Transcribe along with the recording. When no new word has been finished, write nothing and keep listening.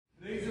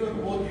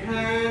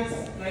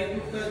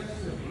touch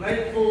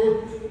right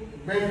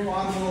foot, bend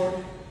forward.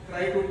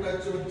 Try to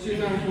touch your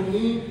chin and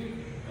knee.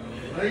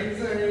 Right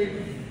side,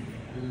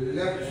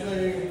 left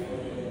side,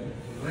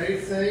 right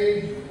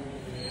side,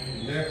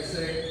 left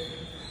side.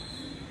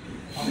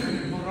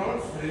 After 4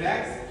 rounds,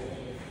 relax.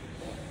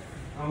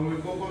 And we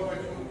go for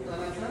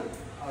Pachuttanasana.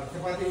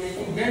 Chapati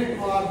making, bend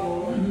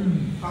forward,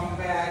 come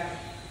back,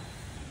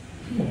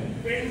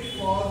 bend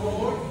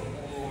forward,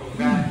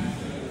 back,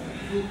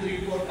 2, 3,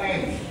 4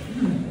 times.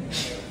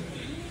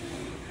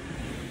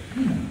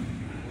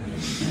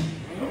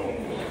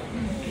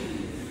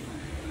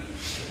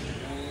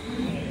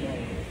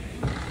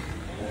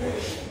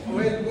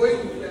 When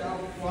going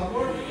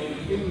forward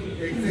in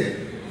exhale,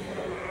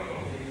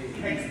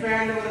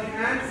 expand your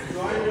hands,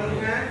 join your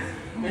hands,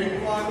 bend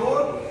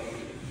forward.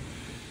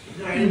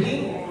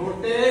 Grinding,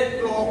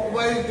 rotate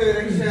clockwise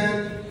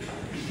direction.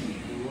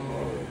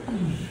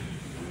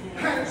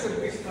 Hands should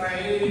be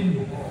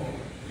straight.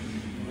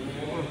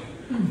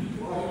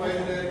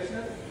 Clockwise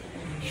direction.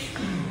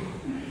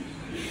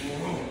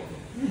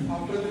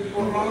 After the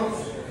 4 rounds,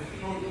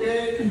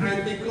 rotate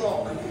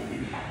anti-clock.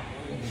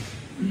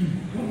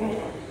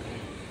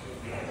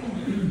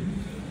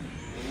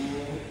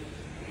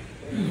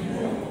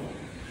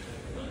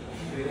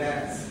 Relax.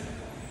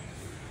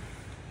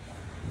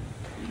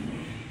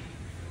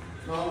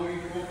 Now we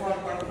go for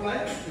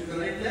butterfly with the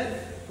right leg.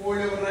 Fold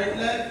your right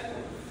leg.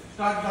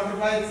 Start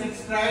butterfly, sit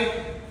straight.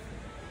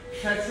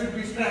 Head should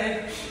be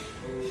straight.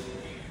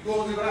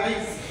 Close your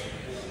eyes.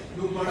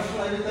 Do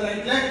butterfly with the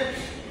right leg.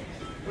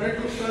 Try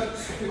to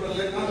touch your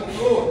leg on the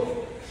floor.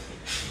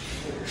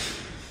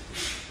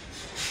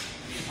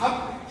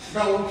 Up,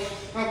 down,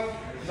 up,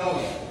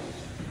 down.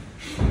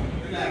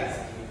 Relax.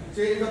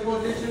 Change the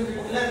position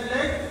with left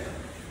leg.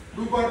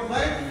 Do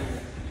butterfly.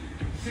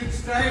 Sit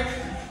straight.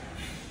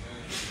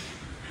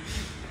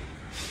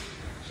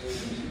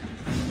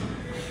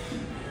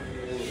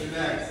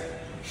 Relax.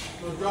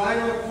 So join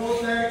your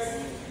 4 legs.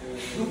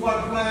 Do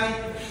butterfly.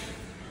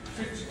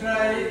 Sit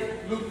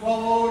straight. Look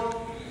forward.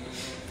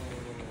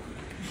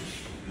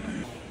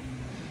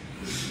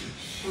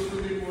 2 to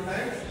 3 more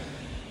times.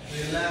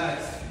 Relax.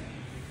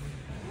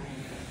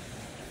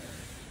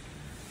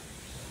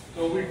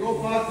 So we go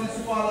for this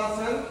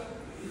Systalikara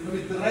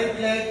with the right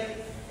leg.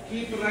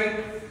 Keep right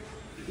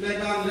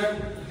leg on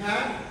left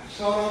hand.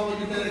 Cover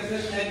opposite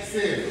direction.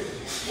 Exhale.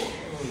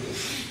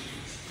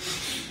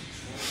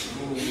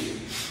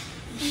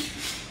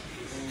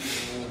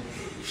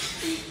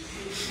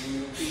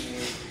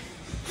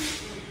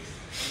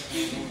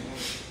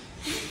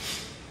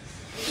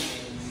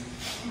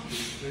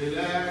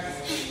 Relax.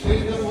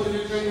 Change the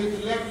position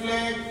with left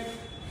leg.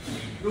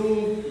 Do.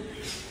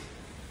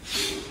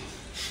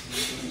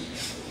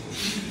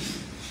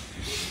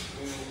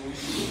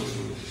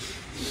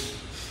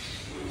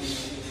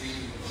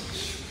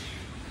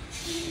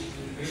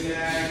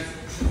 Relax.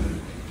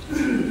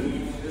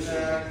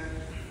 Relax.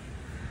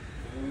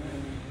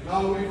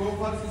 Now we go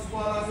for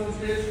Systalikara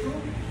stage 2.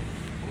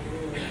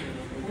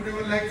 Put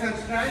your legs on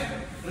straight.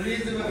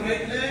 Raise your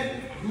right leg.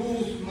 Do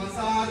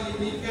massage in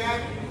kneecap.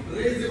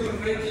 Raise your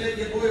right leg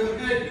above your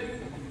head.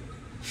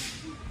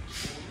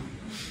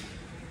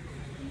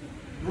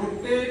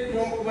 Rotate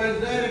clockwise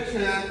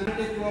direction.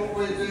 Rotate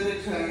clockwise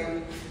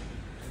direction.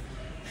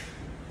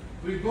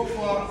 We go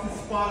for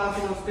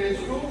Systalikara stage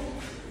 2.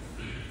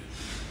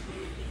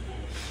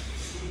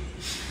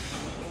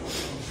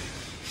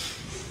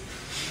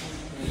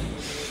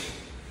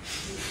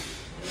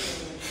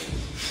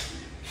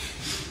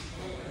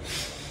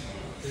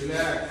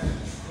 Relax.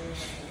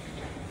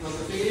 Now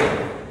the same,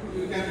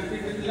 you can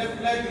repeat with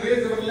left leg,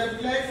 raise your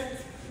left leg,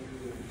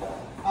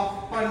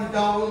 up and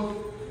down,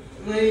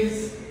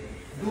 raise,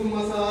 do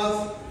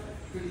massage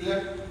with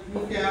left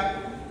kneecap,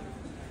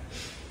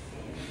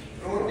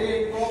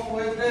 rotate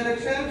clockwise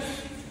direction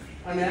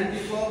and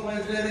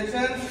anti-clockwise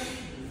direction.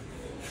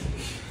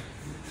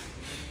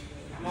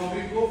 Now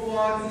we go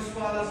for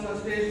Systalikara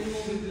stage 2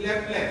 with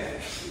left leg.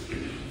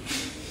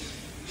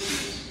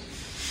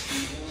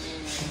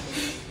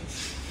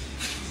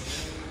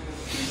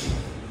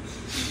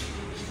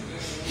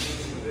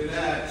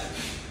 Relax.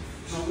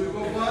 Now we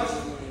go first.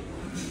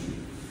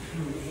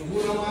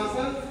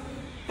 Suryanamaskars.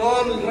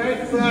 Turn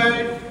right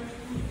side,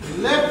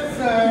 left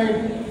side.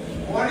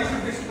 Body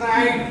should be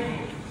straight.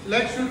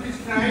 Legs should be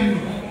straight.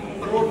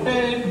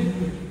 Rotate.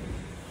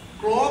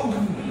 Clock.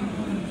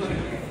 Sorry.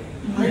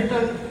 Right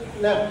and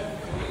left.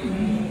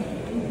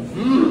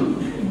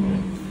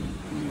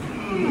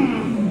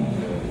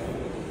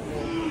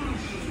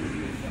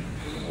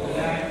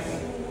 Relax.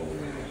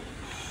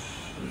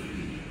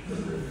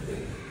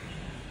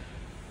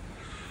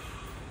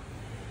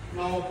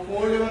 Now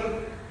fold your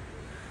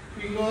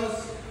fingers,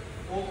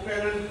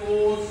 open and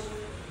close.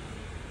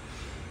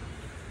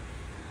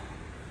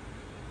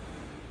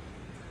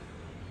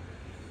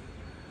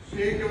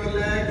 Shake your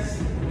legs.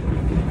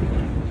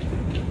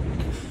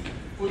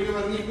 Pull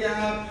your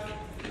kneecap.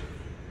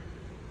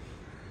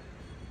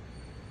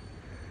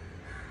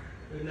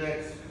 Relax.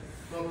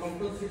 Now come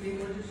to sitting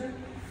position.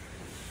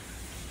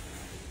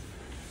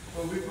 So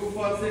we go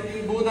for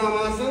sitting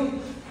Buddhamasana.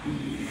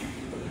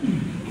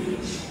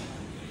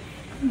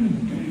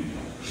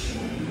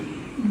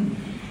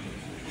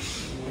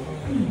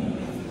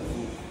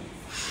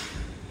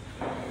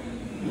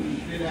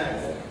 Relax.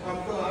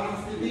 Come to arm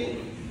sitting.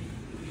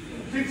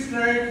 Sit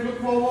straight, look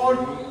forward.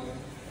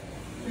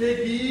 Take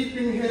deep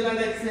inhale and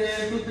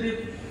exhale 2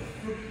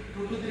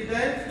 to 3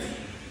 times.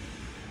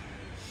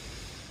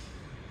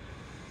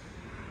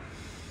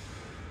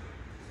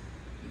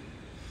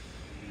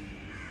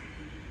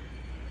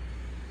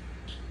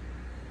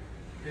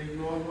 Take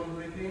normal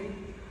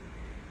breathing.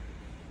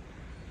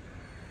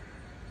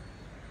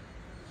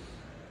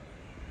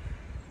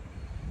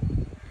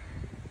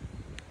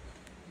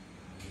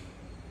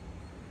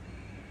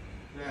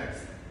 Relax.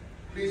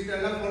 Please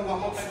stand up for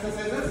warm-up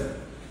exercises.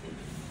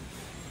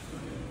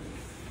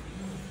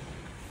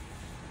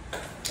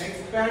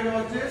 Expand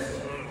your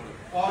chest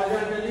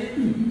horizontally.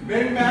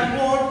 Bend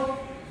backward.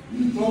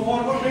 Go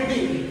forward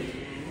bending.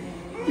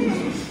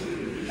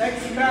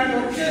 Expand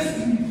your chest.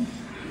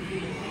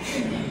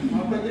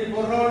 After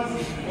 3-4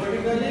 rounds,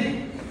 vertically,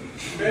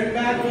 bend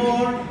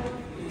backward,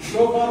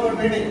 go forward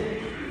bending.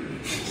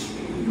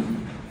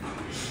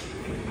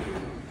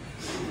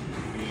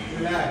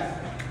 Relax.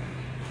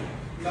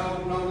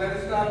 Now let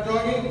us start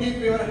jogging. Keep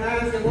your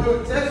hands above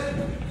your chest.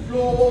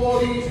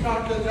 Slowly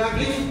start the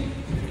jogging.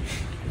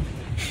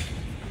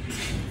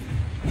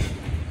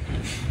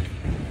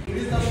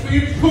 Increase the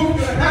speed. Hook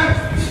your hands.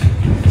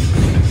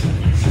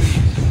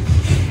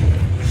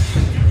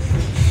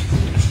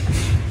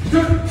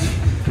 Good.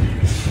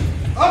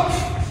 Up.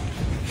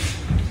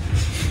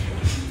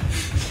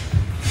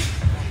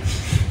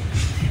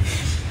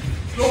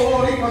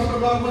 Slowly come to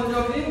normal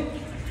jogging.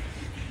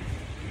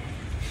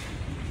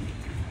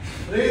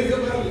 Raise your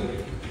belly.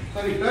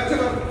 Sorry, touch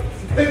your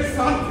legs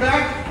on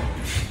back.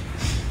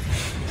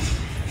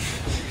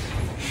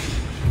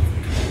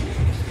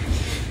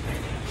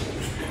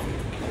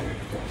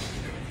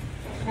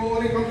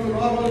 Slowly come to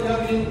normal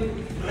jogging.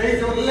 Raise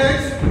your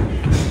legs.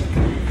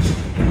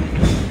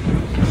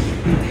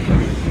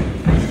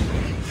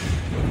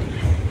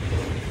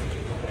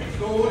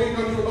 Slowly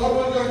come to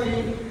normal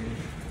jogging.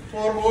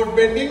 Forward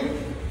bending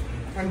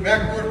and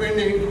backward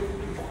bending.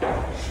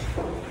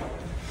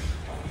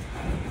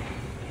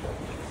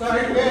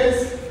 Sideways.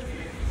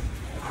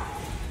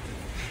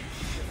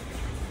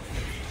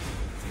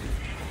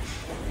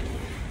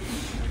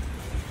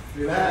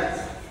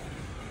 Relax.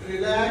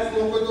 Relax,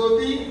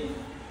 Mokadoti.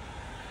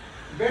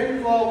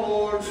 Bend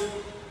forward.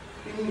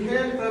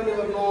 Inhale from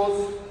your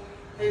nose.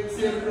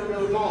 Exhale from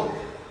your mouth.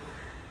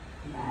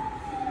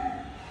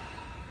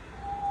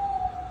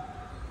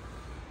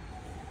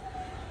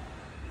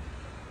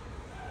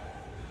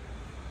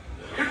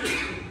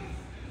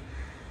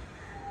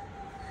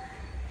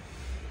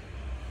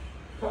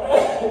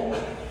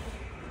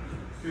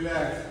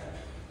 Relax.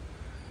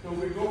 So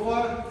we go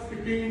for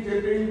skipping,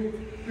 jumping,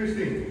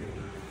 twisting.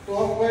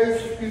 Clockwise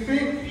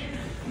skipping.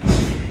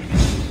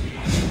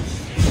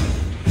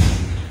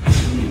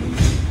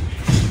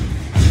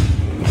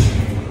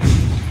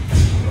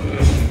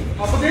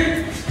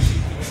 Opposite.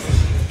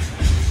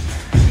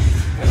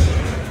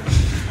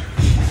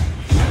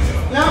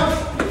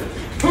 Left.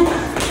 Hook.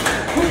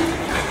 Hook.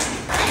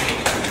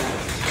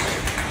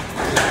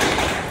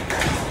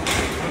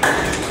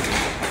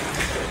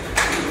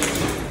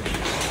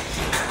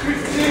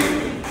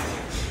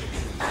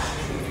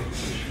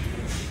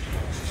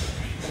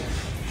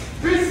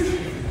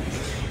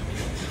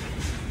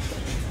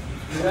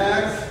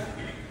 Relax.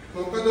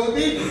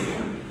 Mokadoti.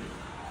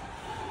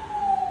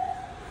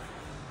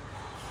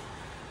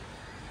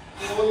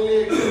 Only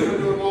extend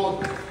your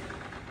mouth.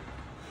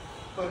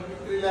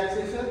 Perfect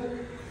relaxation.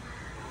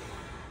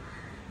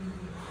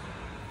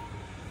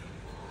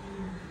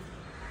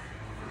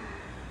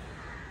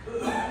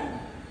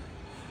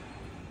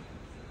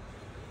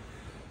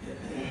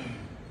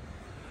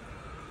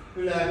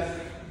 Relax.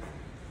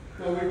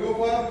 Now we go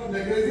for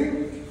leg raising.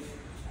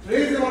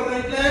 Raise your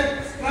right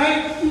leg,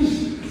 strike.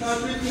 Start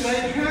with the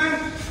right hand.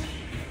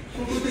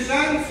 2 to 3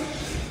 times.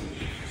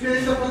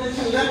 Change the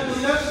position left to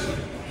left.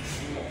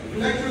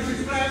 Leg should be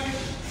straight.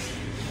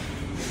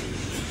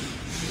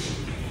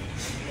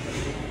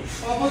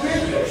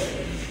 Opposite.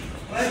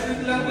 Right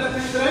with left, left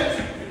with right.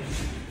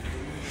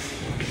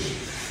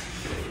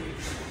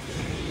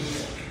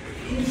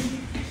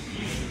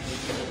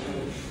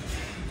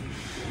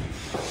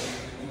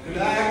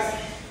 Relax.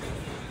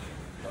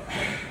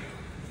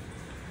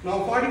 Now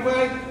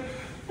 45.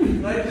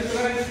 Right with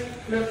right,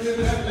 left with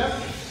left, left.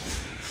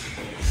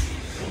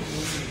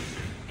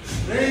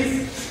 Raise.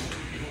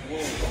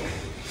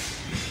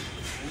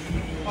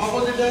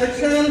 Opposite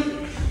direction.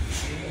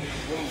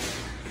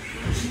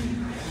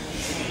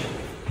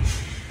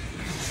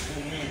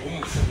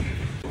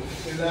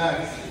 Relax.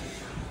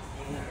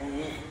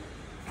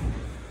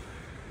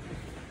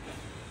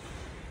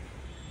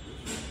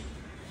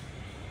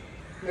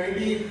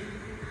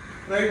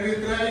 Right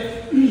with right,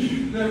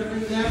 left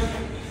with left.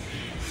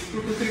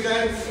 2 to 3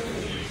 times.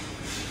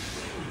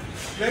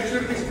 Leg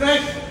should be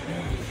straight.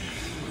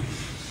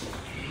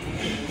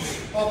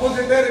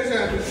 opposite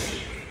direction.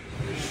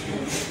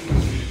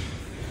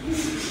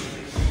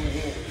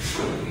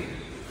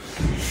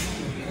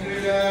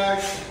 Relax.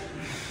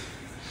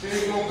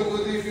 Take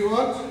Nagaraju if you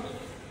want.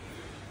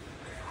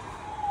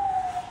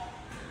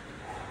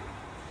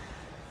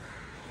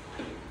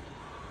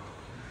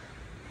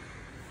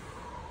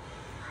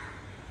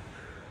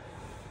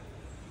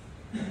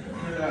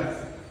 Relax.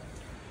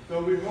 So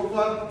we go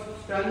for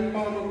standing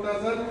bound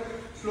Uttasana.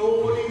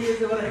 Slowly raise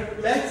your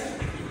legs.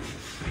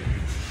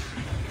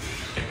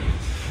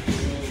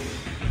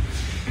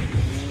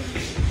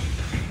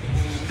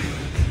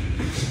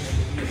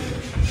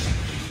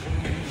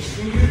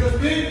 Increase the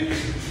speed.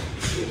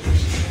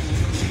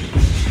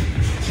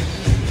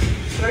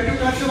 Try to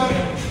catch your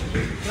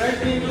right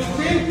knee to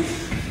spin.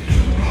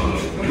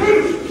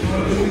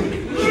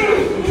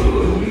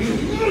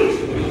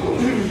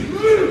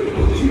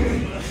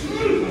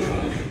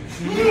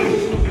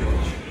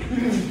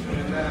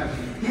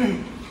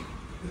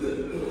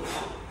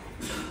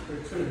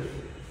 Excellent.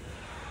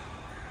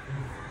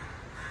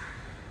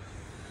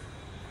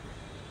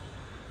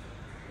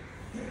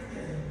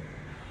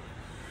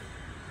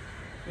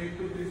 Take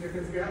 2-3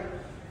 seconds gap.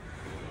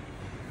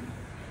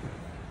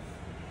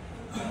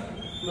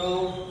 Now,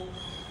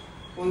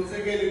 once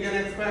again you can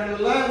expand your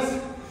lungs.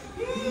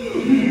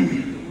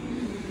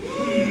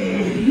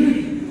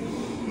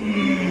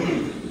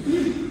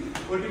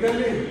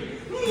 Vertically.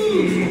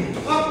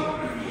 Up.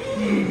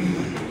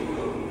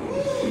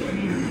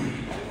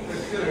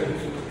 Excellent.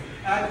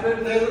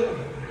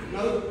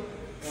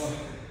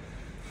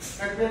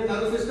 Activate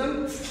nervous system.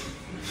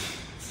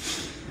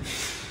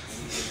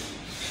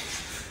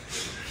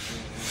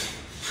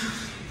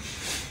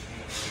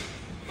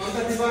 On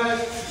 35,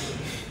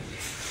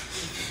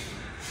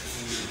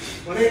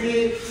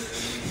 180.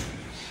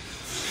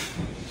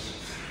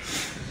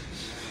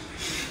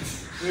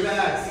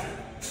 Relax.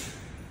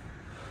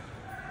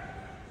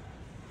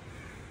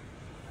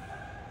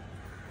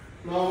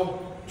 Now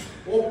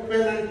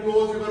open and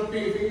close your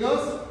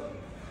fingers.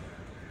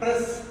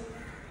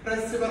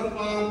 Press your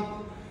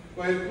palm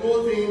while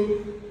closing.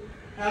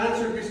 Hands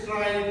should be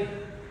straight.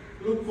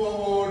 Look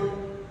forward.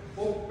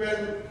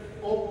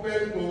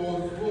 Open,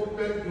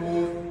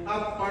 close,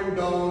 up and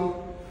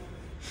down.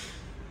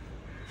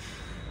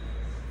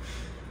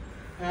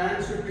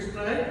 Hands should be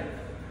straight.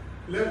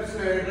 Left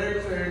side,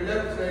 right side,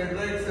 left side,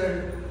 right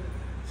side.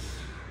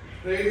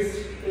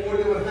 Raise, hold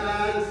your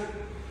hands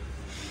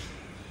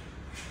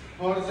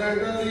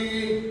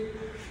horizontally.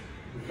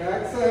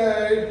 Back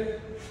side.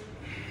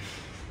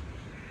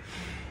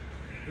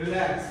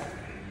 Relax.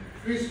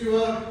 Twist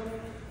your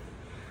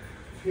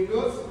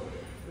fingers.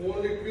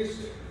 Only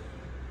twist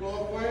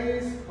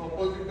clockwise,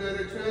 opposite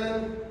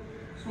direction.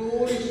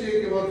 Slowly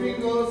shake your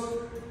fingers.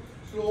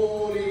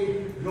 Slowly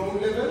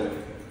ground level.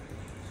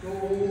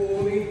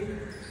 Slowly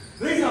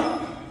raise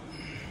up.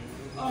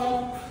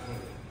 Up.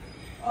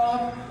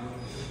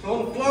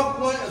 From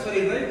clockwise,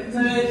 sorry, right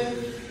side,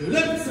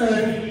 left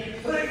side,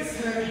 right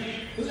side,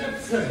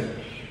 left side.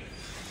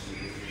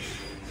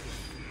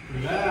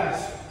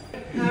 Relax.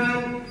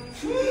 Hand.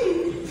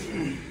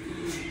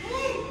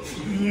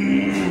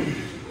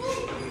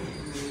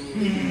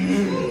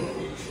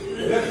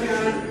 Left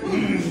hand.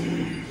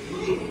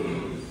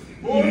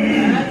 Both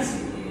hands.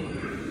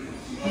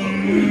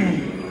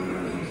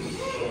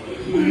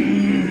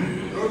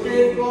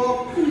 Rotate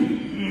back.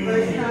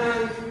 Right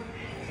hand.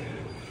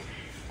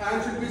 Hand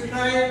should be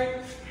straight.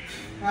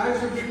 Hand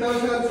should be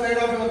touched on the side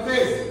of your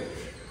face.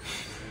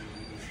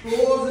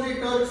 Closely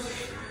touch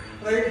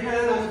right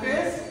hand on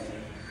face.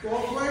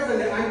 Clockwise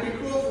and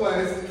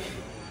anti-clockwise.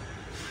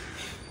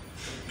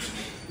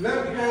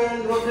 Left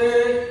hand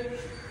rotate.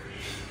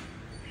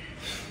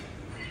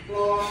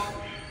 Clock.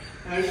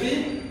 Anti.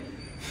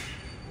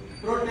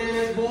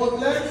 Rotate both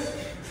legs.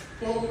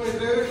 Clockwise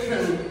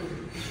direction.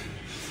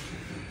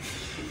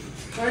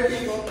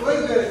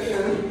 Anti-clockwise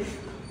direction.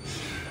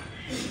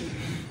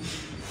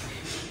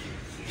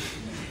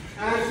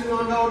 Hands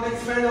on down,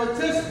 expand our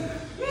chest.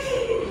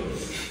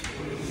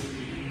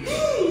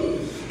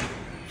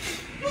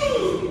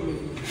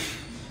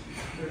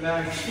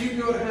 Relax. Keep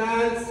your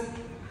hands,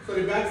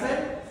 back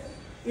side.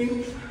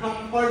 In,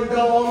 up and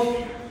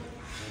down.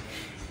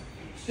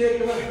 Shake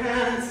your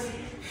hands.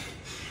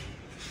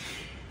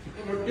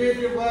 Rotate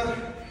your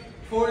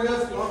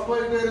shoulders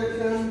clockwise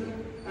direction,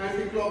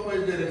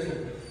 anti-clockwise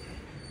direction.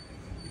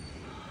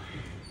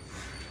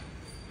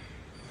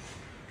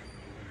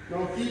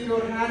 Now keep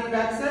your hand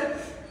back side.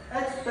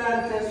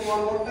 Expand chest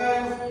one more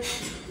time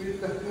with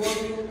the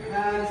floating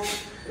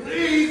hands.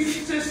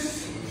 Raise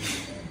chest.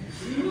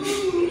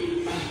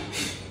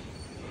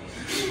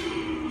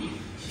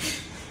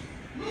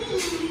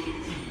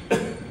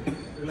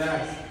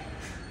 Relax.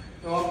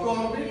 Now up to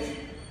armpit.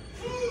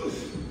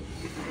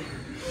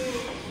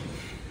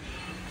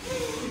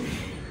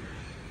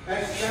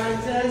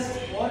 Expand chest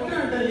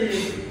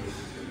horizontally.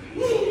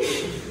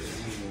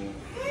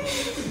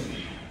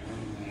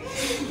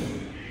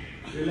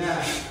 Relax.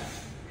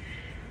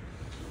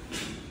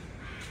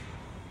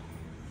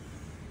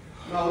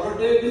 Now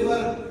rotate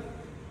your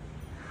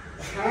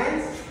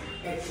hands.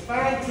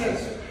 expand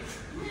chest,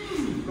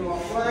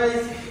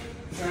 clockwise,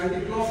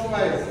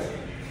 anti-clockwise.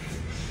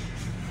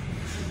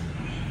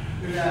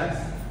 Relax.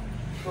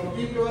 So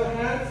keep your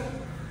hands,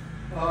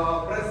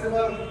 press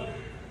your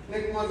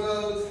neck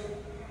muscles,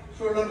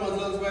 shoulder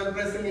muscles while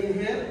pressing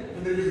inhale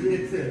and releasing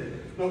exhale.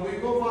 Now we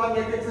go for our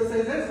neck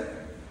exercises.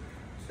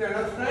 Stand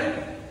up straight,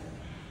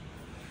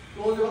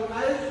 close your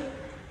eyes,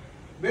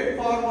 bend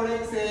forward,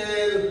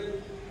 exhale,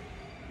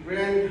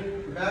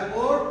 bend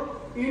backward,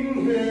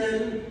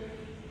 inhale,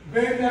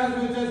 bend as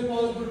much as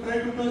possible, try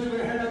to touch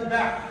your head and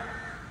back.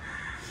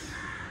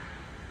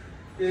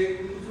 Take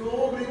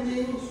slow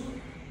breathing,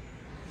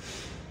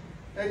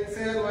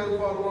 exhale while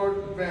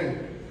forward,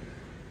 bend.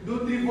 Do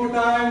 3-4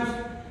 times.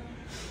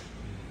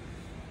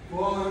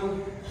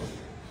 1,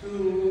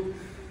 2,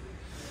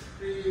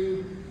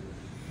 3,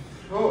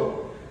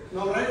 4.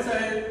 Now right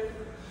side,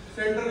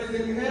 center is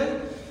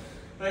inhale,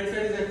 right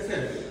side is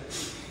exhale.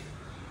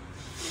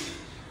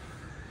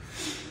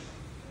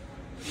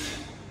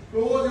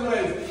 Close your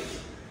eyes.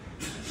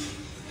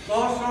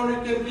 Last round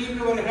you can keep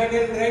your head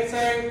in right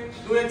side.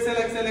 Do exhale,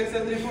 exhale,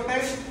 exhale 3-4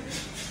 times.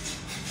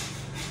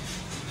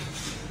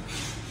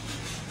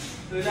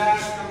 Relax,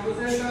 come to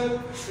center.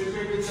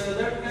 Repeat with the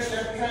left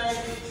side.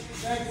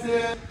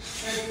 Exhale,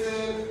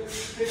 exhale,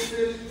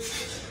 exhale.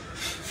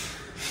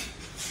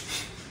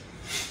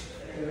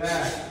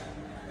 Relax.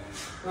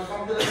 Now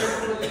come to the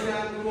center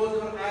position. Close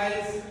your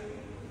eyes.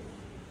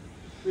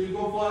 We'll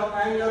go for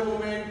angular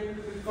movement.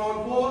 We'll count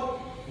 4.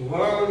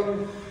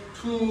 1,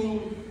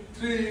 2,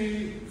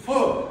 3,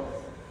 4.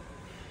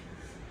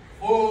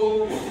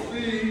 4,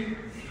 3,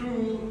 2,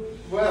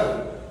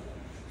 1.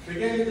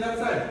 Begin with left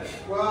side.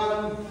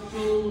 1,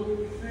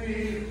 2,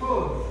 3,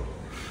 4.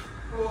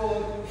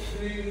 4,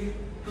 3,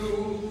 2,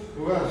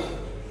 1.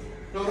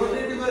 Now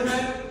rotate your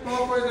hand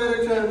clockwise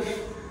direction.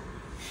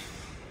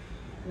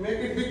 Make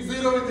it big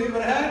zero with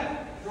your hand.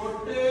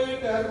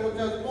 Rotate as much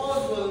as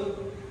possible.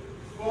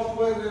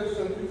 Clockwise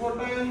direction 3-4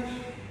 times.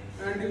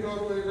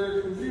 Anti-clockwise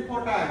direction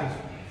 3-4 times.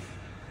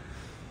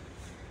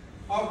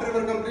 After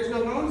your completion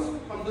of rounds,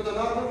 come to the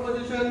normal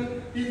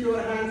position. Keep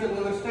your hands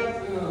above the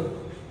step in the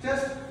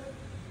chest.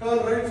 Turn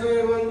right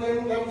side 1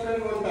 time, left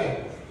side 1 time.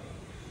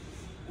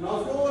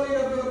 Now slowly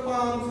up your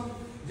palms,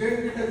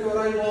 gently touch your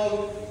eyeball,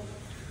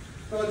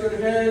 touch your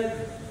head,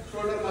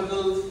 shoulder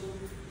muscles,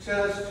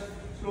 chest.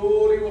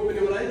 Slowly open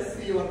your eyes,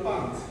 see your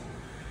palms.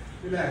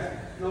 Relax.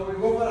 Now we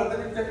go for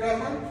Ardha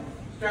Chakrasana.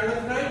 Stand up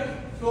straight.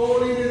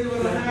 Slowly raise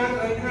your hand,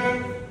 right hand.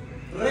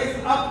 Raise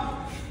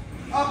up,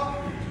 up,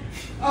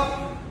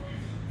 up.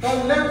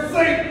 Turn left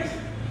side.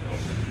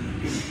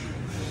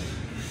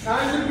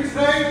 Hands will be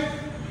straight.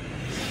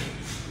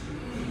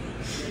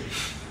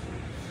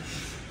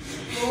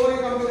 Slowly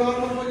come to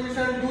normal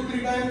position. Do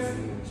 3 times.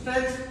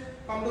 Stretch.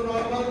 Come to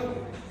normal.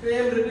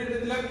 Same. Repeat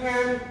with left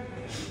hand.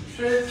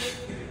 Stretch,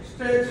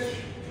 stretch,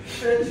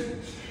 stretch.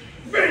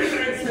 Bend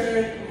right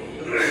side,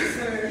 right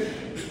side,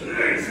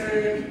 right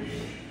side.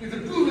 With the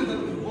two with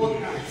both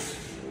hands.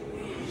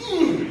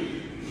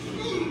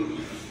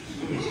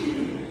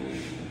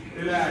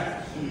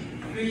 Relax.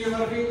 Free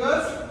your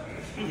fingers.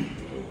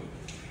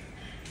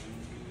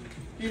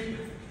 Keep.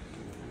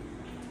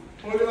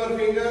 Hold your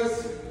fingers.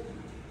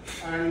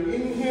 And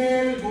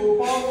inhale, go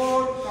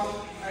forward. Come.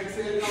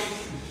 Exhale, come.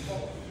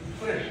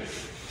 Front.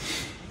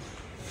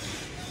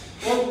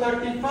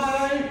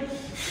 135.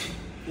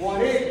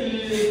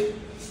 180.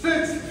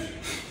 Stretch.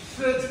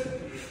 Stretch.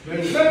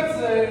 Then left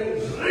side,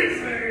 right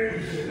side,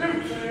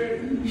 left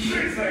side,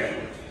 right side.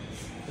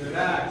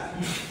 Relax.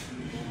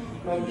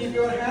 Now keep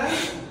your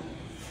hands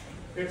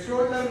at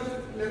shoulder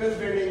level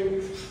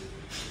bending.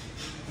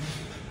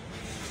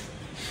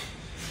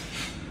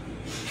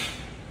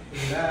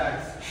 Relax.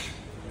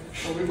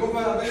 So we go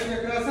for Ardha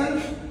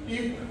Chakrasana.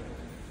 Keep.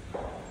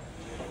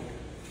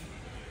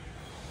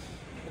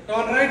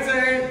 Turn right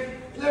side,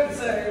 left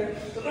side,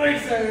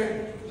 right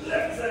side,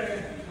 left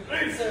side,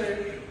 right side,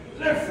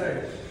 left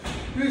side.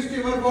 Twist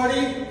your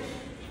body,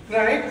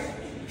 right,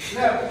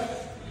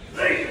 left,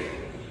 right,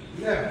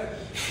 left.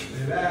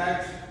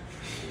 Relax.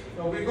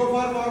 So we go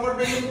for forward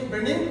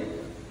bending.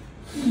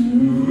 Try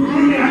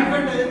to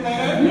touch your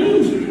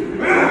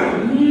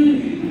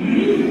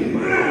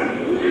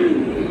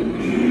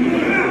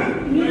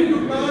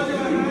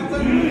hands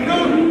and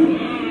down.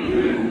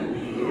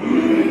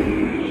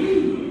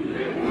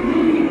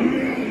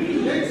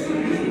 Legs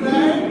should be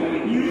straight.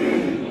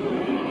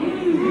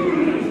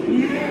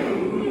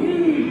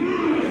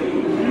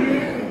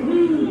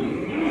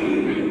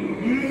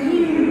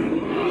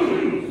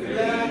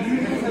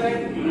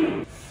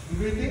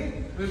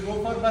 We'll go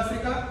for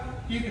Basika.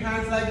 Keep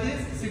hands like this.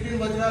 Sit in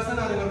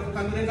Vajrasana or your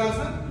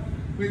Asana.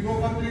 We go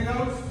for 3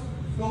 rounds.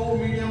 Slow,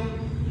 medium,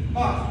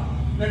 fast.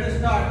 Let us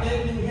start.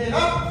 Take inhale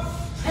up.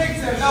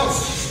 Exhale down.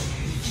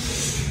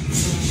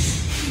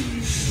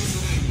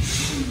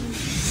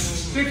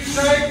 Sit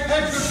straight.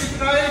 Head should be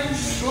straight.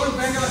 Don't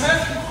bend your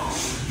head.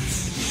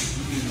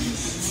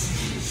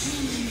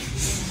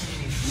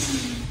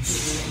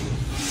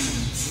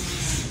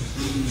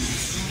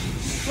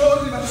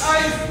 Close your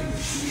eyes.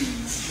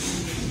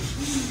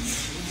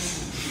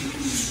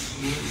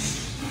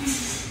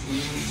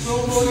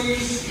 Slowly.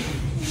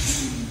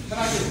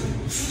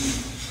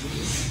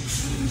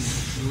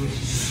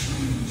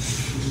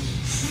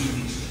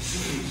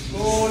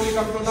 Slowly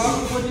come to down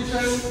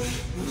position.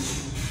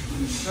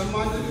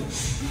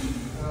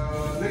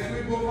 Next we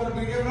go for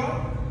medium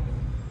round.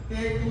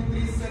 Take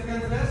 2-3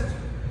 seconds rest.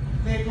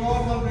 Take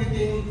normal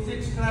breathing.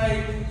 Sit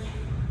straight.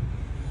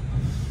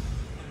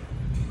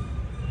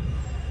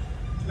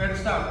 Let's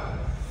start.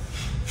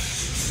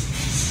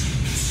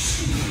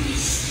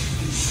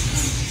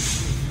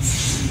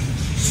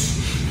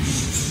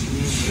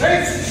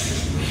 Right.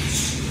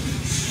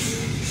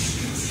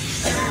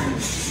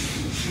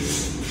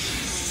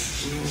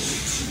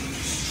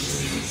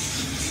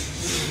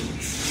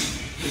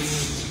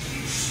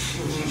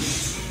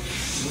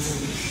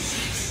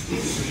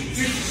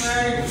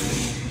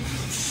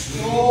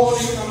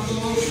 Slowly come to,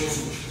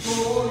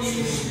 slowly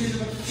increase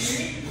the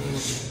speed,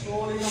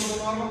 slowly come to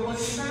normal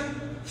position.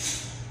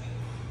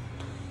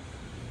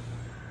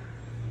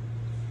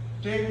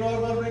 Take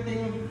normal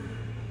breathing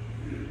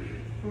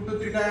 2 to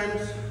 3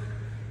 times.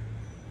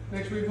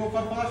 Next we go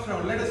for fast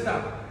round. Let us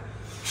start.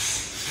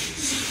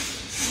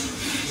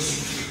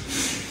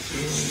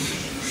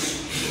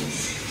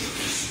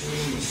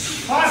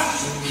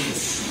 Fast.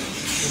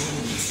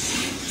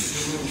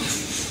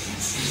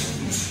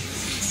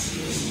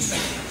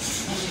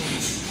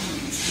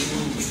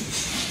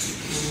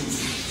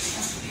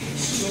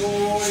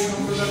 Slowly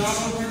come to the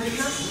normal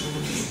position.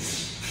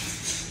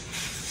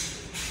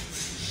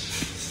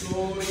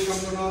 Slowly come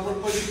to normal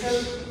position.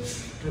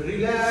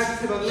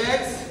 Relax your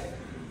legs.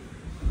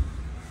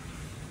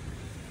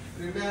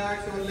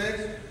 Relax your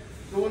legs.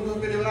 Don't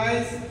open your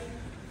eyes.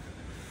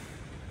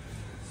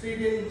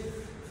 Sit in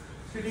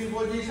sitting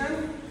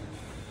position.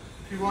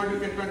 If you want, you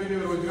can continue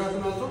your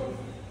Vajrasana also.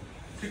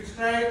 Sit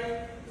straight.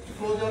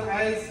 Close your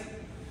eyes.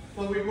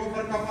 So we go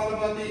for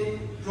Kapalabhati.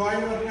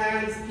 Join your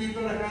hands. Keep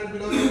your hands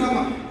below the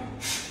stomach.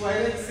 So I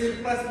exhale.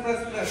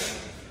 Press.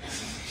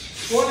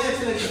 Slowly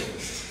exhalation.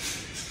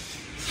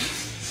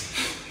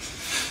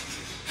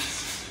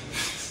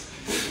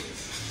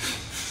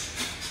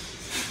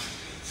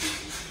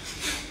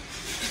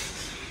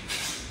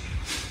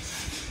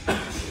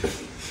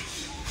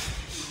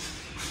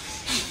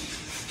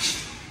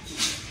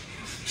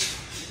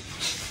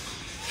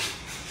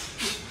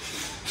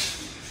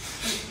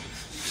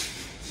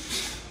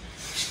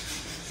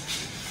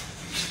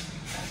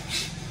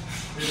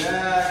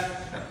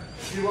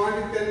 If you want,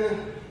 you can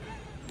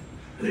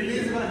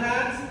release your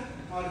hands,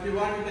 or if you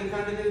want, you can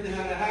continue the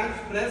hands,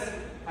 press,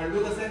 and do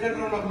the second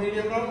round of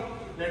medium round.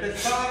 Let us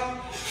start.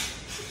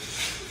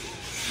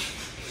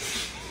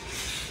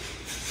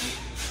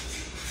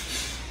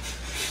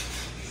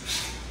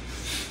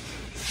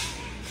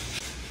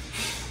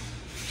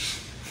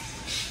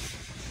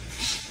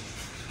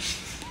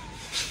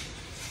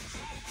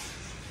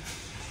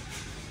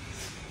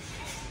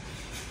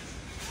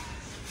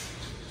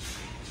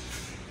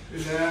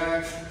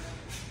 Relax.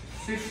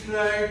 Sit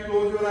straight.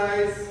 Close your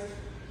eyes.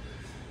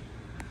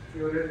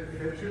 Your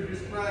head should be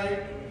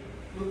straight.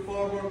 Look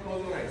forward.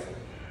 Close your eyes.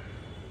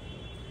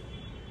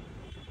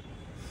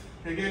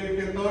 Again,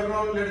 you can third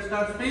round. Let's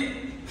start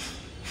speed.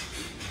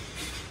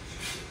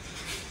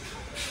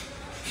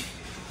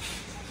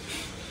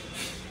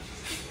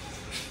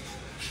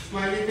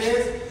 Smiley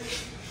face.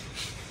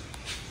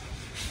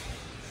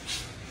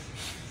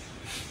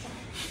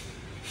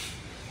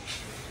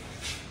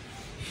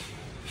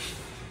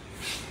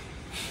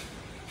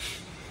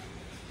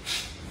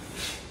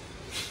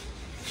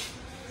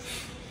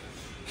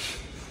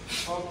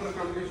 After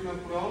completion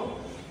of round,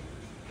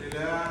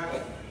 relax,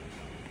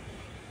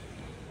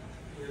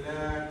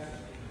 relax,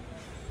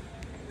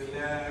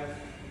 relax.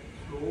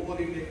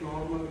 Slowly take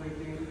normal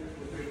breathing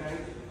 2-3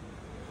 times.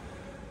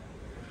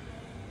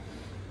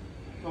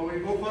 Now we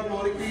go for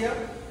Naurikiya.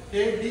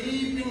 Take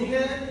deep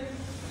inhale.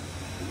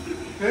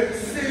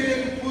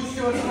 Exhale. Push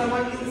your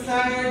stomach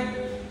inside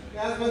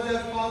as much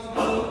as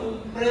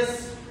possible.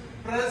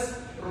 Press.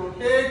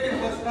 Rotate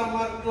the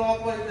stomach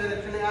clockwise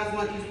direction as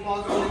much as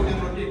possible. You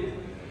can rotate.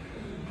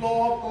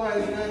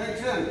 Clockwise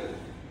direction.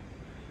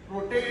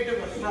 Rotate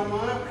your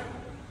stomach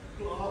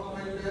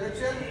clockwise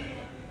direction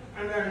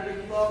and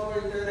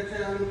anti-clockwise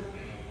direction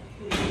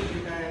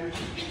 2-3 times.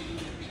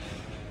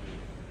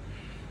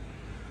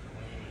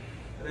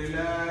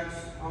 Relax.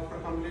 After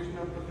completion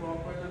of the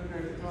clockwise and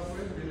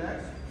anti-clockwise,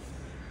 relax.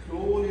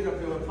 Slowly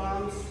rub your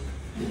palms.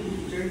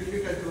 Gently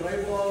touch your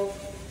eyeball.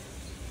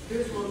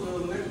 This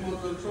muscle, neck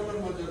muscle, shoulder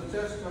muscle,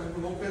 chest,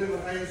 and open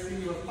your eyes.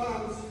 See your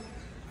palms.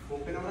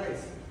 Open your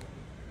eyes.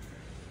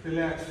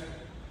 Relax.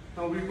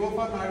 Now we go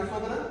for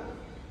Nadaswadana.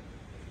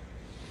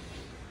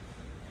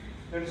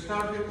 Let's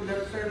start with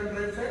left side and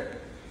right side.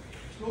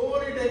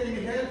 Slowly take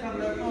inhale from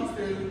left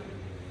nostril.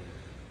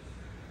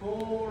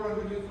 Hold and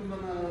release from the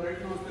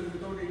right nostril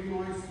without any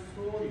noise.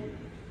 Slowly.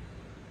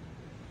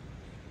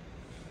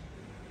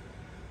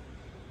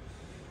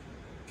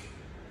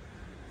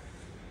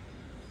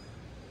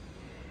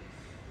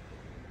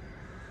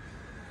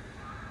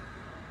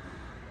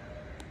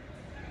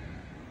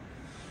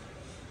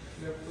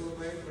 Left to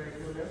right, right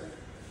to left.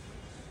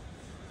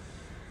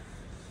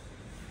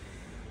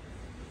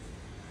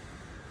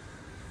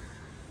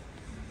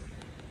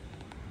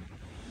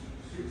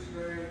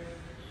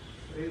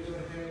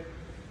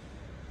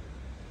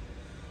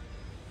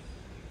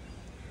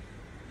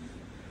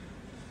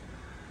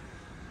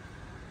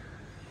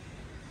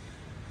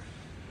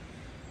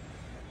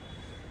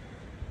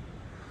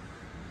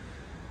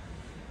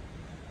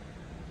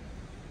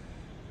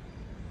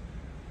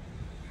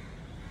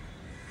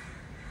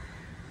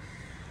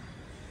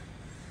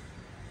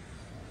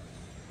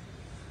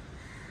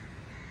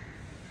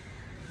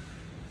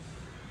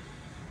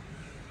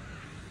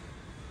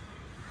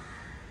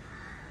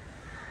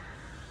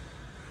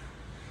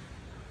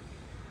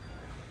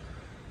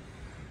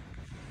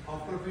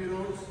 After a few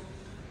rounds,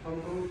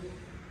 come to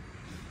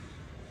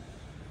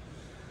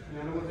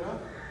Jnana Mudra.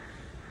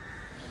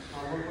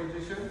 Normal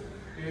position.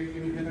 Take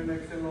inhale and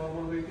exhale,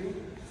 normal breathing.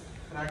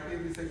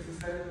 Practice this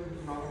exercise.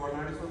 Now, one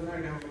hour is over. I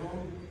have known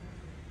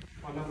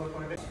 1 hour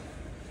per day.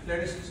 Let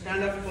us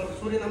stand up for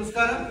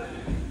Suryanamaskars.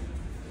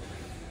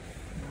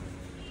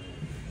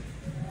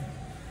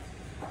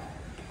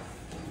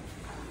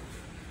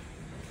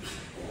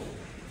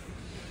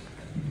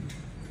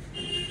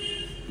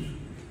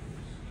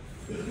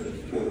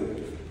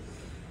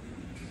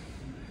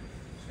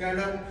 Stand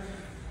up.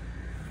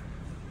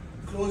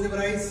 Close your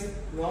eyes.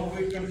 Now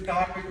we can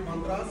start with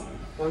mantras.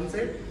 One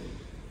set.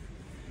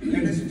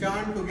 Let us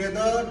chant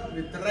together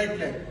with the right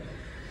leg.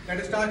 Let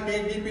us start.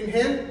 Take deep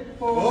inhale.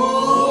 Om.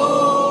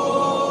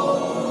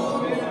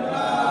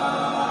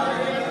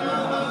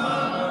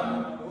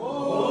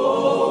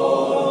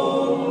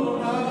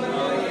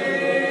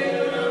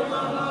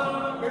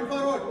 Bend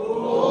forward.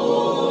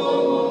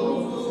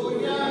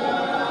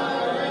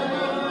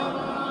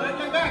 Right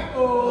leg back.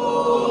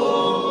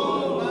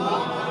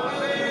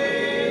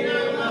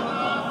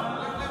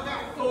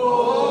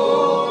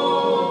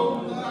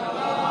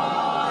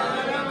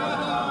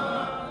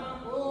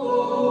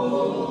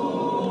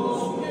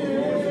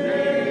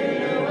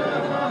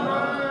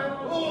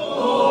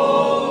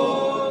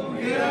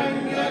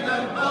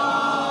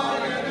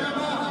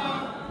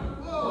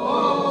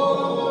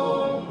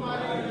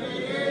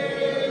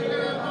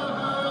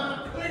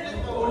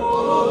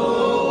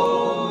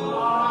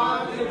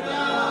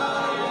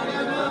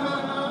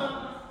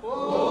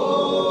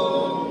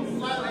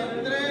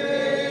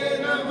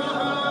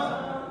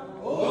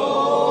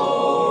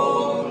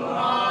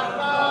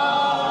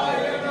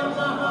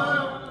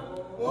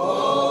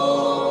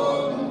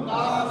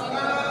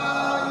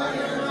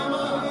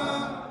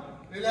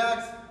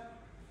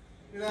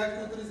 Relax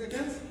 2-3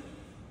 seconds.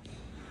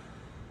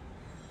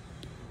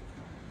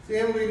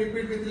 Same we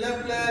repeat with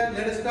left leg.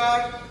 Let us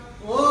start.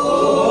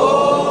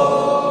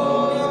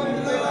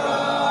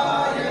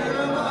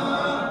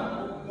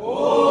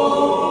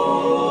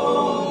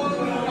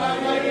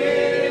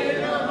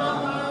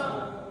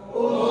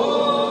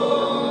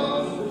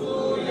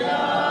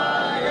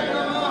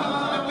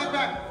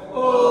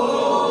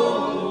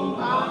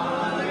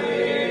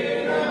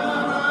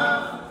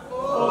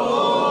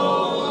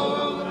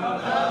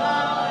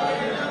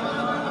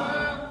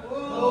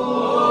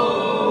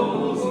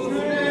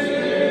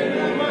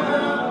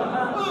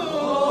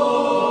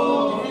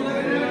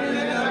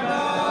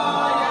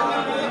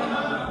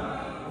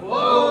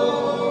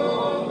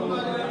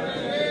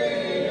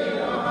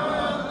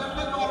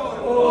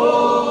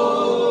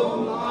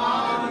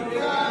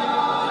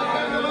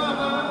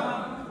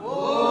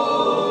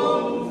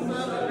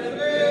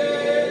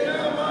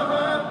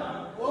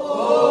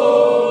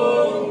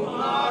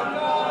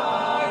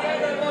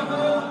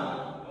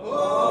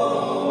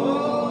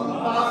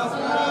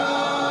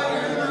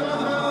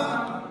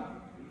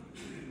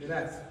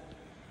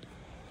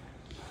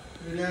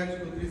 Relax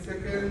 2-3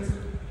 seconds.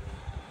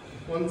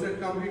 One set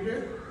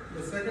completed.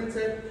 The second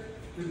set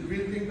with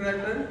breathing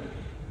pattern.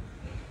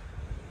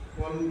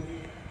 One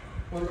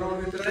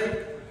round with right,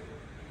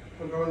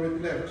 one round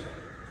with left.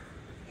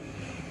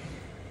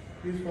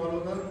 Please follow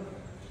the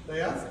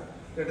dayas.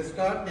 Let us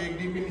start. Take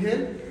deep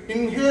inhale.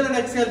 Inhale and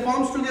exhale,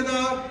 palms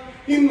together.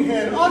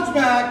 Inhale, arch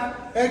back.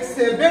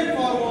 Exhale, bend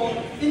forward.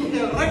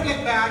 Inhale, right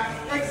leg back.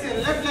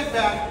 Exhale, left leg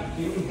back.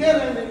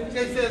 Inhale and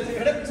exhale,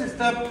 head up,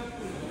 chest up.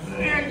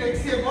 And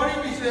exhale,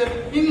 body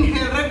V-shape.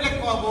 Inhale, right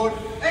leg forward.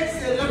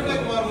 Exhale, left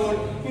leg forward.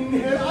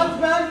 Inhale,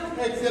 arch back.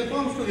 Exhale,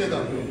 palms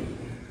together.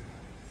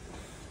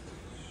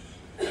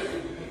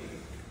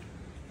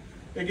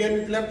 Again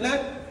with left leg.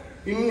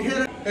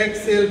 Inhale,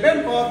 exhale,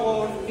 bend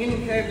forward.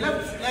 Inhale,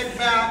 left leg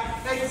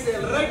back.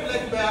 Exhale, right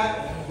leg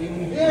back.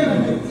 Inhale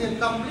and exhale,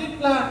 complete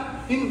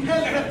plank.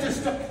 Inhale, head up,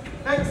 chest up.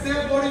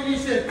 Exhale, body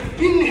V-shape.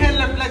 Inhale,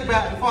 left leg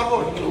back,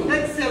 forward.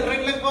 Exhale,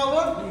 right leg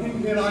forward.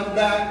 Inhale, arch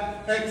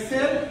back.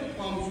 Exhale,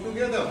 palms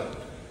together.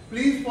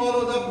 Please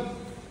follow the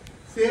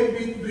same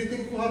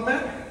breathing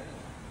format.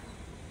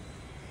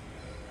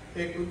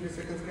 Take 2-3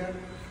 seconds gap.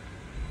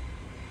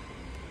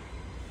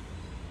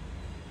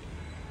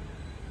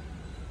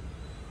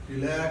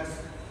 Relax.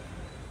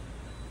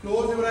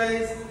 Close your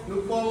eyes.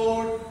 Look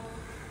forward.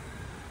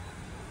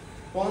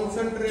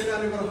 Concentrate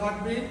on your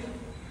heartbeat.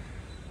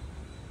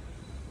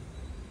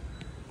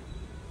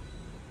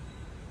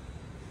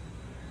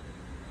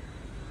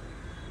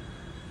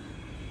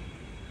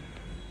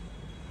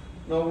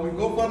 Now we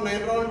go for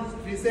 9 rounds,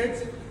 3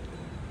 sets.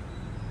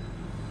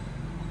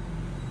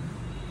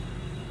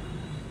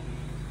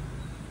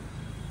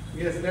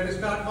 Yes, let us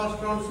start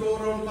first round, slow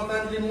round,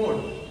 Patanjali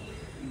mode.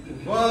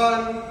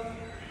 1,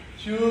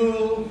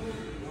 2,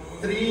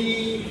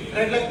 3,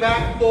 right leg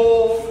back,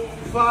 4,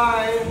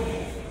 5,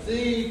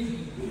 6,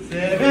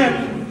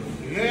 7,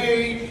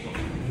 8,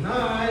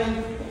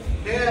 9,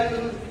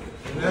 10,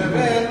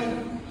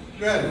 11,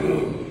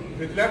 12.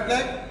 With left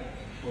leg,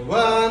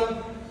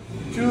 1,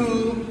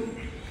 2,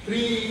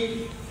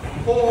 3,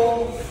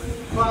 4,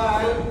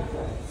 5,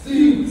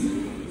 6,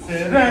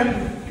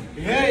 7,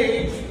 8,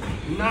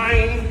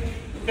 9,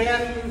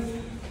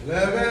 10,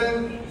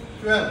 11,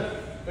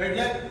 12. Right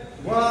leg.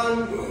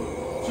 1,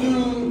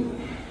 2,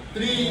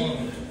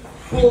 3,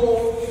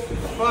 4,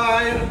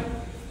 5,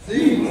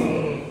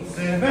 6,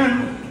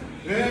 7,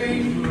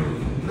 8,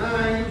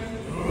 9,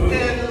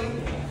 10,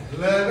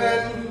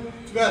 11,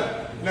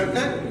 12. Left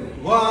leg.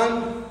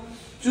 1,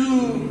 2,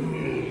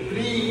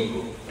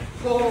 3,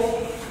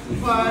 4,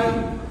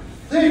 5,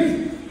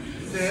 6,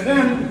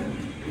 7,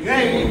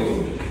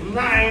 8,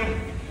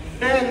 9,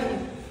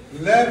 10,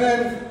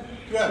 11,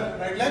 12.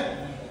 Right leg.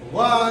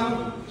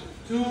 1,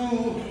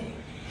 2,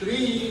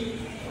 3,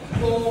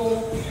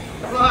 4,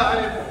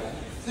 5,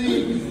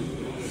 6,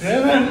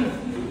 7,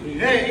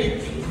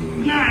 8,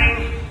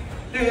 9,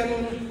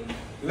 10,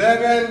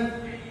 11,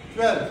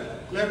 12.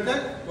 Left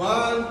leg.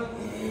 1,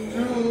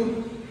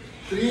 2,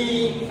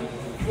 3,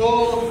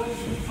 4,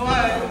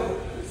 5,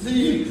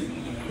 6,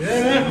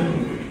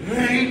 7,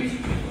 8,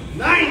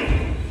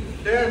 9,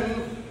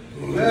 10,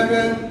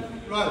 11,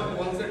 12.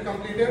 One set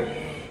completed.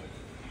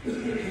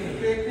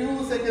 Take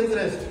few seconds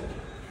rest.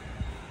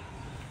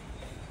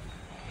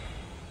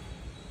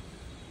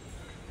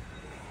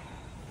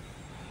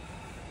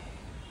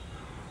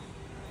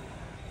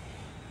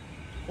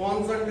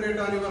 Concentrate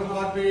on your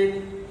heartbeat.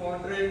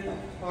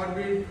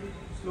 Heartbeat.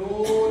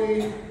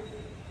 Slowly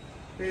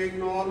take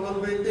normal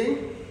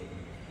breathing.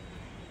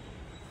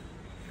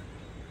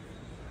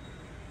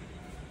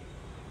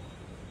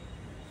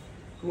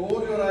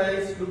 Close your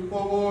eyes, look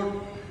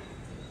forward.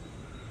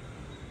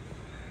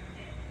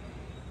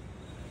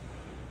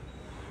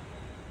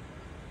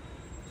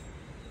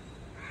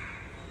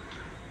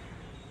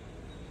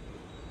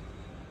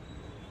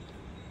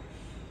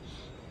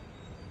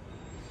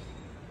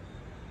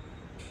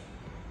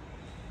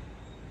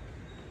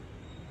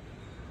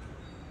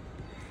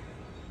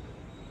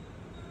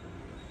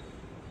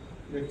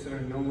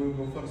 Excellent. Now we will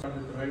go for start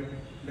with the right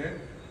leg.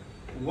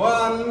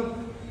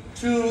 1,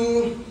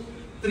 2,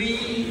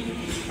 3,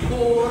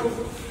 4,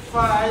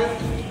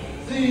 5,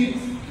 6,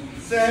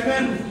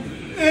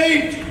 7,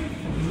 8,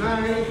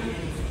 9,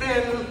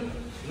 10,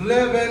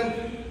 11,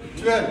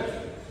 12.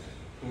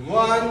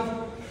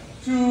 1,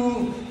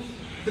 2,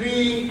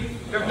 3,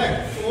 left leg.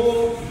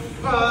 4,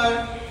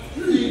 5,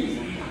 6,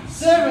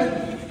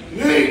 7,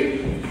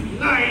 8,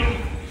 9,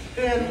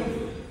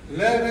 10,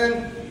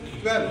 11,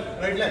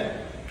 12. Right leg.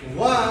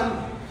 1,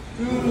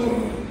 2,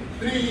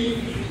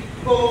 3,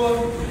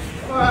 4,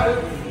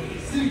 5,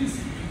 6,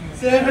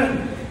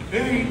 7,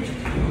 8,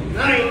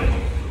 9,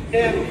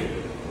 10,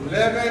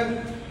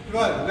 11,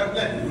 12. Left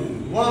leg.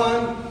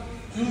 1,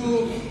 2,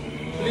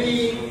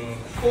 3,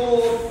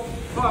 4,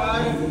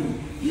 5,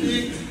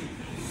 6,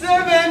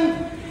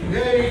 7,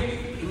 8,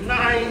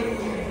 9,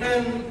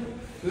 10,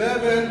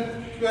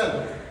 11,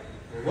 12.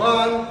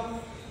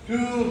 1, 2,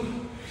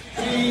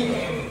 3,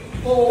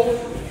 4,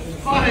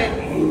 5,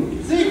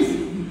 6,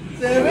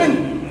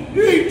 7,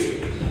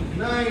 8,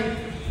 9,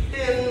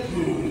 10,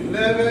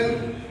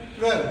 11,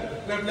 12.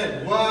 Left leg.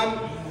 1,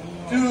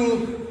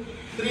 2,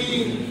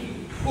 3,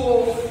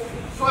 4,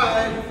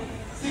 5,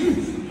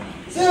 6,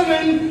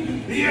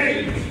 7,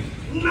 8,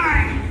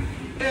 9,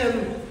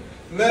 10,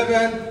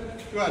 11,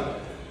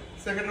 12.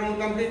 Second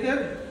round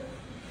completed.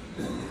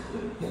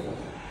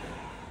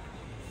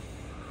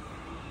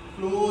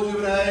 Close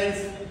your eyes.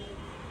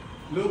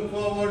 Look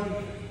forward.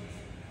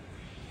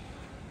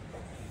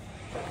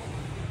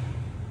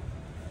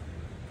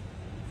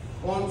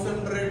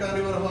 Concentrate on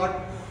your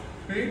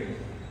heartbeat.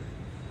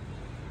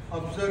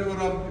 Observe your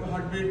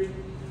heartbeat.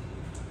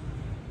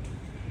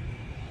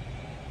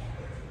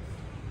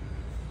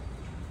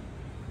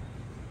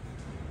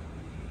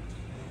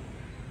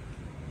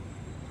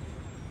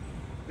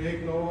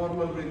 Take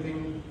normal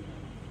breathing.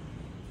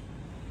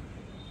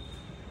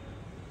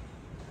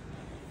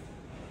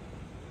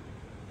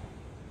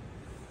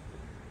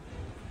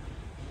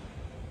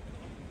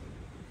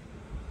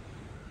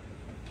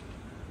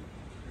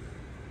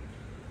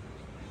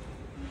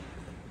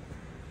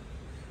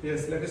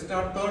 Yes, let us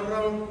start third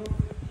round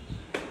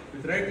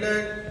with right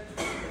leg.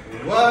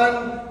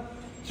 1,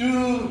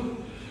 2,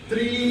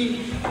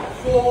 3,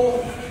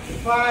 4,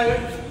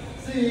 5,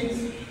 6,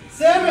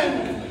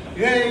 7,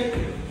 8,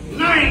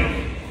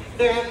 9,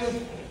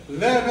 10,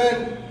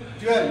 11,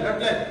 12.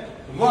 Left leg.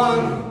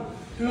 1,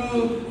 2,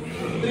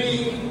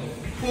 3,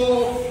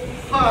 4,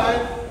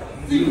 5,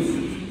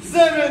 6,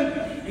 7,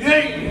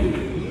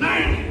 8,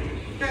 9,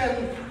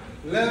 10,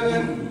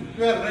 11,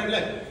 12. Right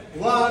leg.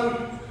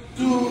 1,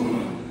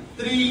 2,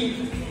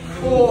 3,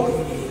 4,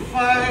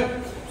 5,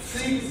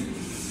 6,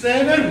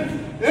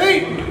 7,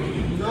 8,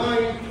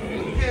 9,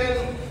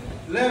 10,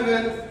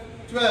 11,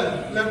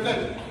 12. Left leg.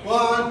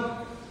 1,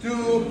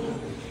 2,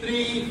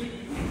 3,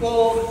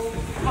 4,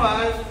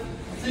 5,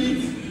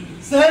 6,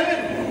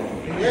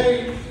 7,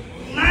 8,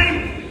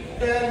 9,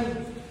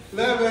 10,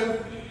 11,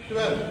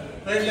 12.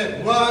 Right leg.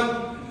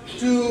 1,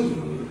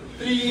 2,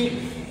 3,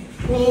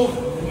 4,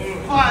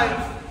 5,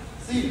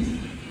 6,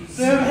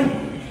 7,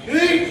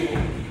 8,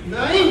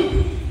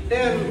 9,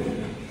 10,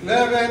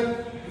 11,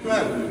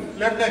 12.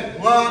 Left leg.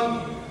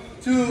 1,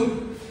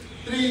 2,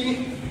 3,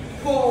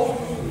 4,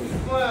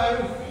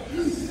 5,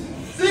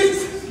 6,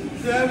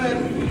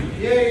 7,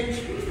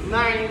 8,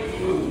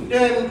 9,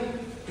 10,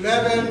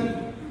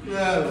 11,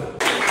 12.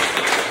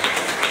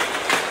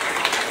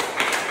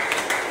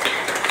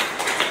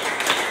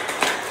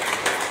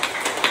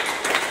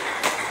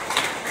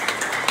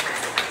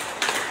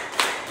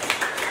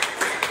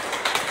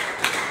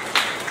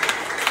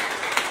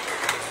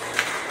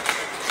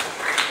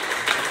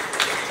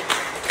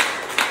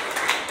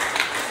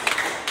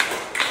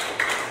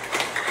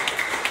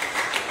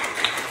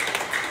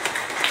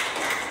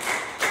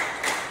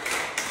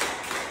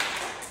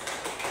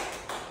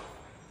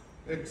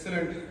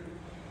 Excellent.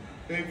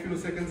 Take few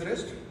seconds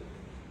rest.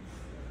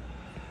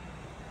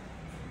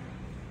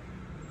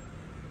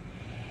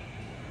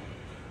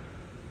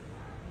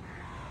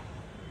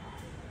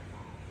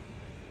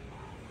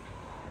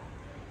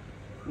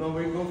 Now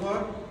we go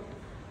for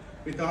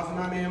with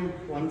asana name,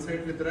 one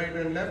side with right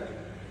and left.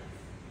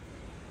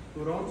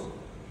 2 rounds.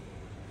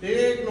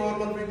 Take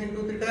normal breathing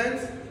 2-3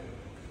 times.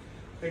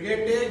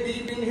 Again take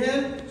deep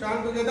inhale,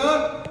 chant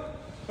together.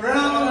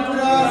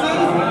 Pranamudra.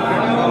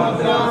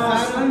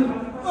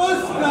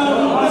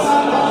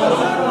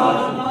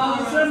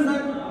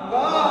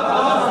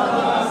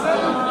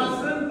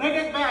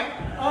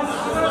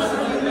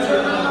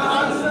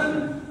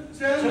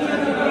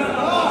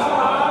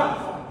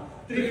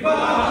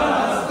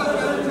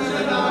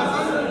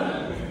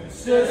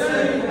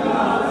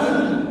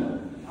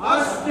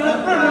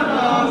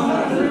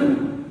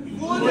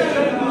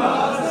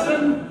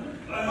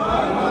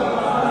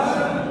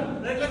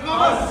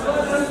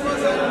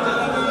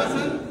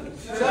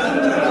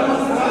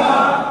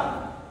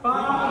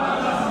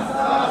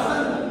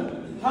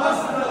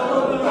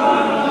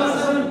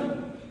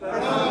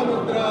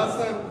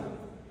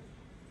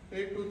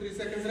 Take 2-3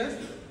 seconds rest.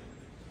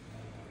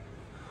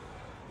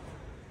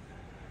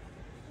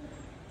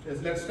 Yes,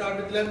 let's start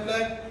with left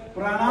leg.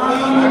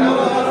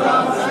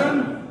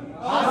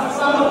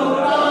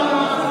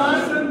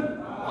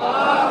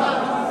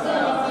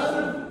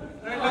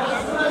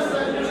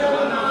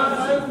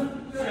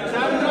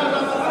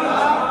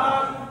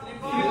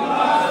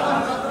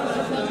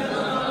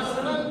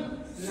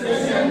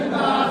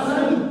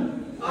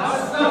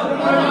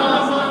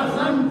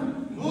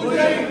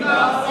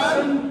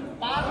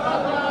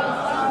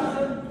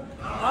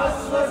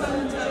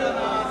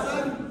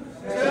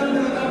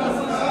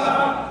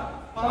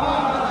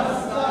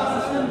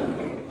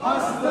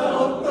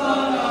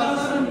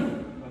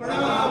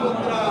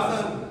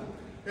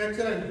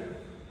 Excellent.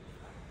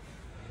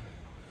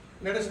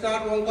 Let us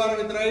start Omkara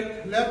with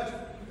right, left.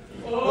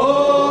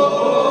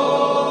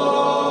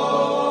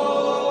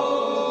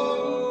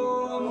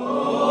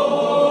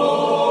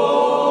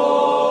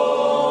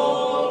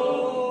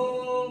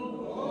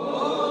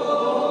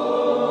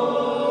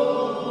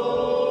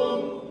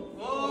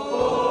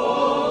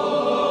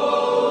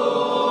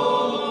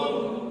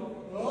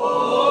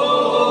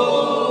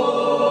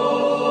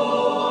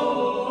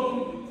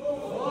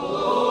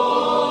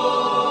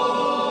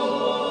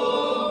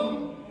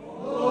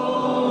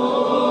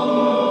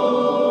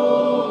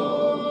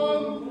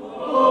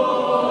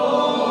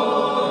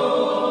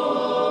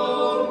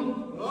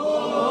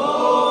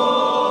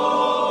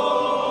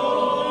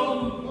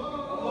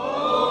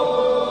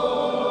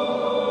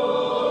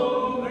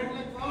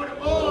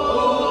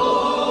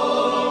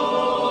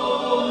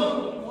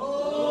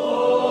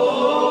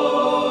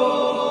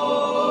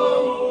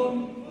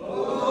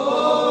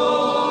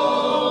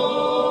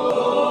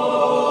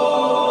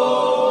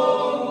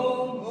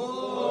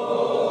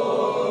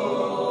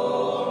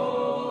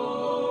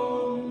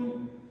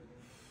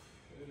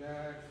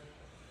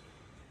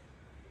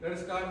 Let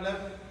us start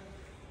left.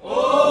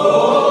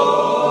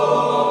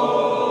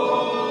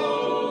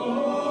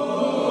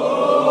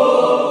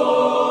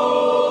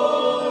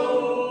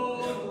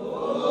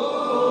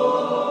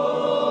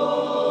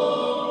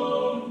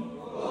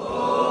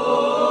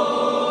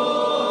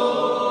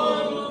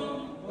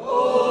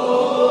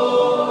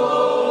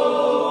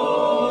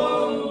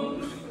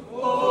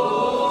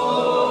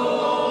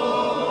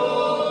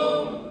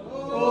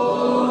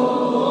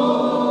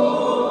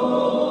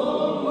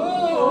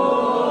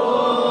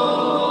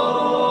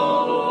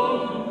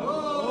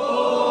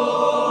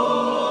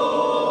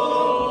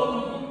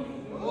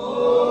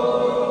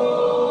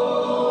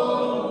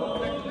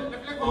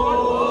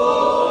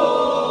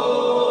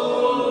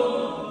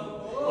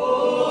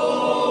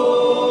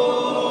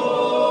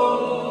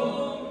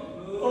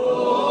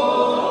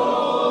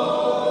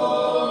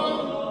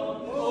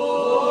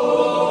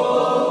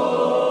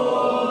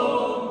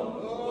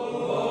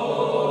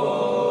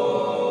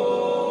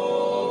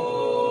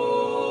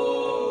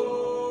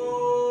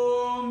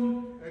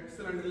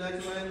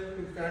 Relax while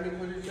in standing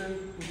position,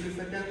 2-3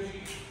 seconds.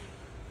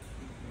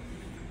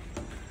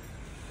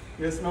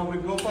 Yes, now we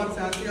go for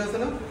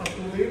Asana for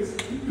 2 minutes.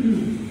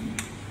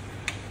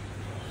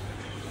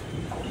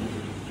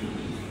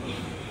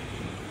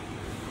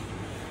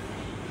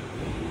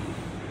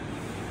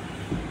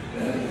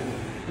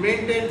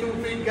 Maintain 2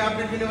 feet gap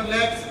between our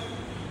legs.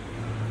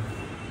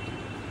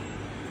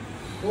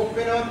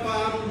 Open our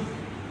palms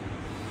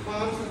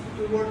palms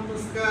toward to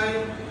sky,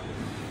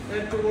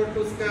 head toward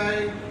to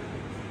sky.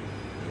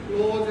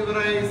 Close your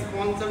eyes,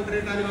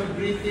 concentrate on your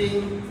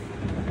breathing.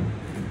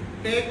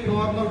 Take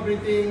normal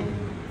breathing.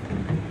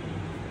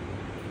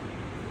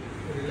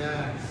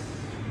 Relax.